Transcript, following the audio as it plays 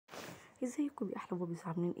ازيكم يا احلى بابيز،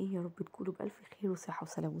 عاملين ايه؟ يا رب تكونوا بالف خير وصحه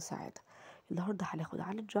وسلام وسعاده. النهارده هناخد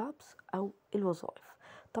عن الجوبز او الوظائف.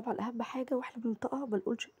 طبعا اهم حاجه واحنا بننطقها ما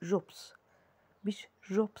نقولش جوبز، مش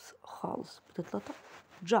جوبز خالص، بتتنطق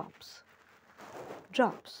جوبز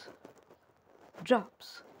جوبز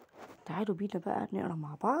جوبز. تعالوا بينا بقى نقرا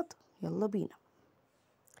مع بعض، يلا بينا.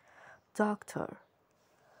 دكتور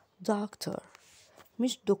دكتور،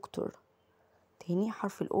 مش دكتور. تاني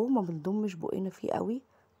حرف الاو ما بنضمش بقنا فيه قوي.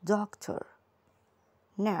 دكتور.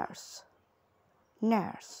 nurse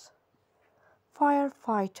nurse.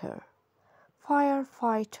 firefighter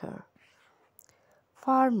firefighter.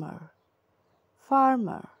 farmer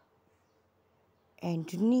farmer.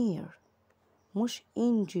 engineer مش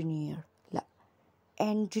engineer، لا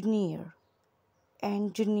engineer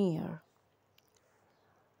engineer.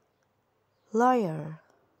 lawyer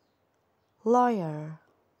lawyer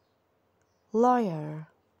lawyer.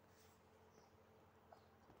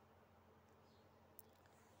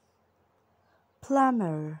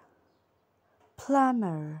 plumber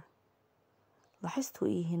plumber. لاحظتوا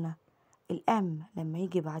ايه هنا؟ الام لما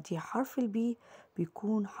يجي بعديه حرف البي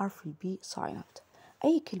بيكون حرف البي سايلنت.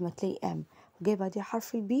 اي كلمه تلاقي ام وجاي بعديها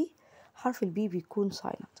حرف البي بيكون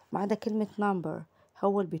سايلنت، ما عدا كلمه نمبر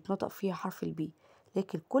هو اللي بيتنطق فيها حرف البي،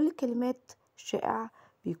 لكن كل الكلمات الشائعه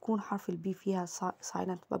بيكون حرف البي فيها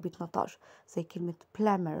سايلنت، ما بيتنطقش، زي كلمه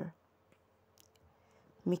plumber.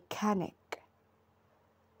 ميكانيك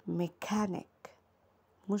ميكانيك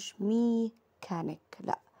مش ميكانيك،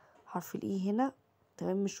 لا حرف الاي هنا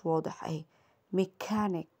تمام مش واضح اهي.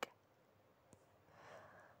 ميكانيك.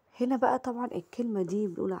 هنا بقى طبعا الكلمة دي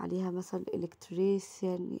بنقول عليها مثلا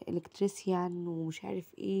الكتريسيان ومش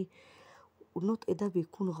عارف ايه، والنطق ده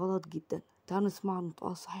بيكون غلط جدا. تعالوا نسمع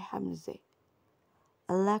نطقها صحيح عامل ازاي.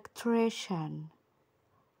 electrician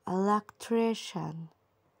electrician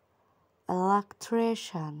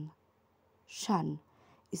electrician. شن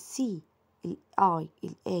السي الاي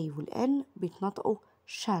الاي والان بيتنطقوا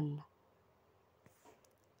شن.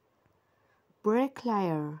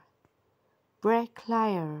 bricklayer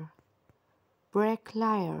bricklayer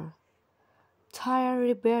bricklayer. tire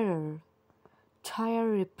repairer tire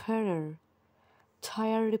repairer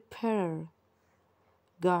tire repairer.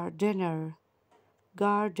 gardener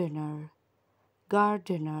gardener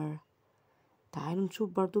gardener. تعالوا نشوف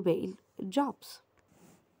برضو باقي الجوبز.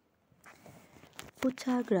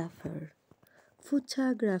 photographer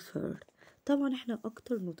photographer. طبعا احنا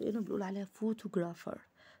اكتر نطقنا بنقول عليها photographer،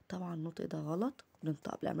 طبعا النطق ده غلط،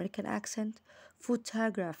 بننطق بالامريكان اكسنت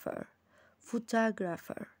photographer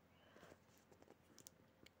photographer.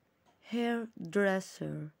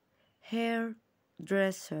 hairdresser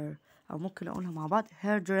hairdresser، او ممكن اقولها مع بعض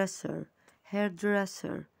hairdresser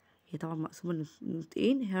hairdresser. هي طبعا مقسومة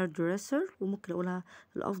لنطقين hairdresser، وممكن اقولها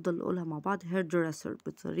الافضل اقولها مع بعض hairdresser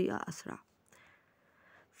بطريقة اسرع.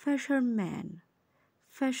 fisherman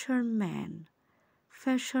fisherman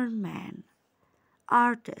fisherman.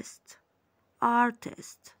 artist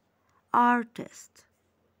artist artist.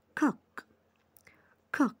 cook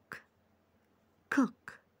cook cook.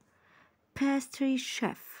 pastry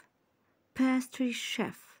chef pastry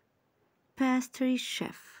chef pastry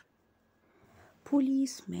chef.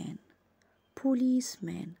 policeman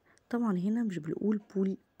policeman. طبعا هنا مش بنقول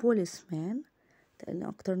policeman لأن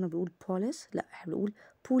أكترنا بنقول police، لا احنا بنقول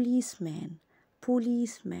policeman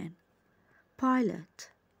policeman. pilot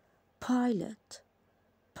pilot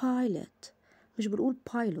pilot. مش بنقول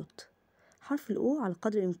pilot، حرف الأو على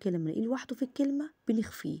قدر الإمكان لما نلاقيه لوحده في الكلمة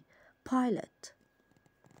بنخفيه. pilot.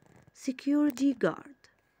 security guard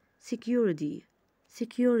security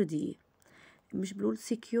security. مش بنقول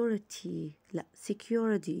security، لا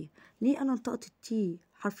security. ليه أنا نطقت التي،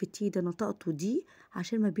 حرف التي ده نطقته دي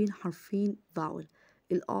عشان ما بين حرفين فاول،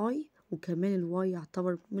 الاي وكمان الواي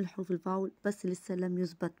يعتبر من حروف الفاول بس لسه لم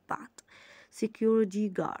يثبت بعد. security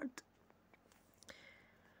guard.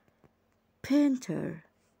 painter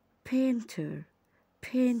painter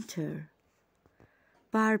painter.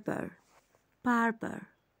 barber barber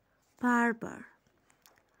barber.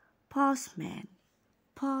 postman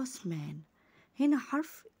postman. هنا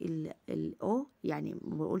حرف ال O يعني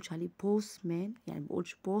ما بقولش عليه postman، يعني ما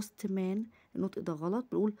بقولش postman، النطق ده غلط،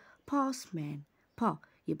 بقول postman. با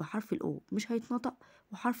يبقى حرف ال O مش هيتنطق،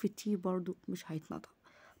 وحرف ال T برضو مش هيتنطق.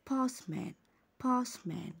 postman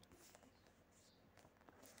postman.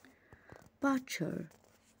 butcher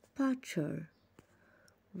butcher.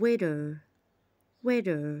 waiter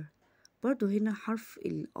waiter. برضو هنا حرف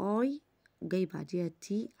ال I وجاي بعديها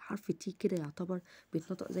التي، حرف التي كده يعتبر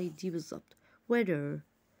بيتنطق زي الدي بالظبط. weather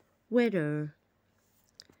weather.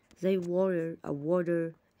 زي water أو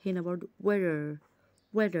water، هنا برضو weather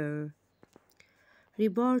weather.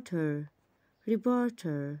 reporter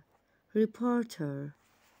reporter reporter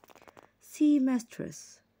sea mistress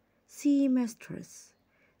sea mistress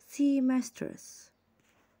sea mistress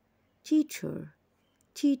teacher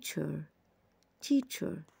teacher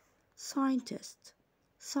teacher scientist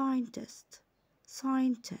scientist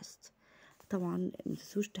scientist. طبعا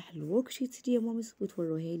متنسوش تحلوا الورك شيتس دي يا مامس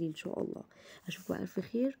وتوروها لي ان شاء الله. اشوفكم على الف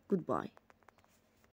خير. Goodbye.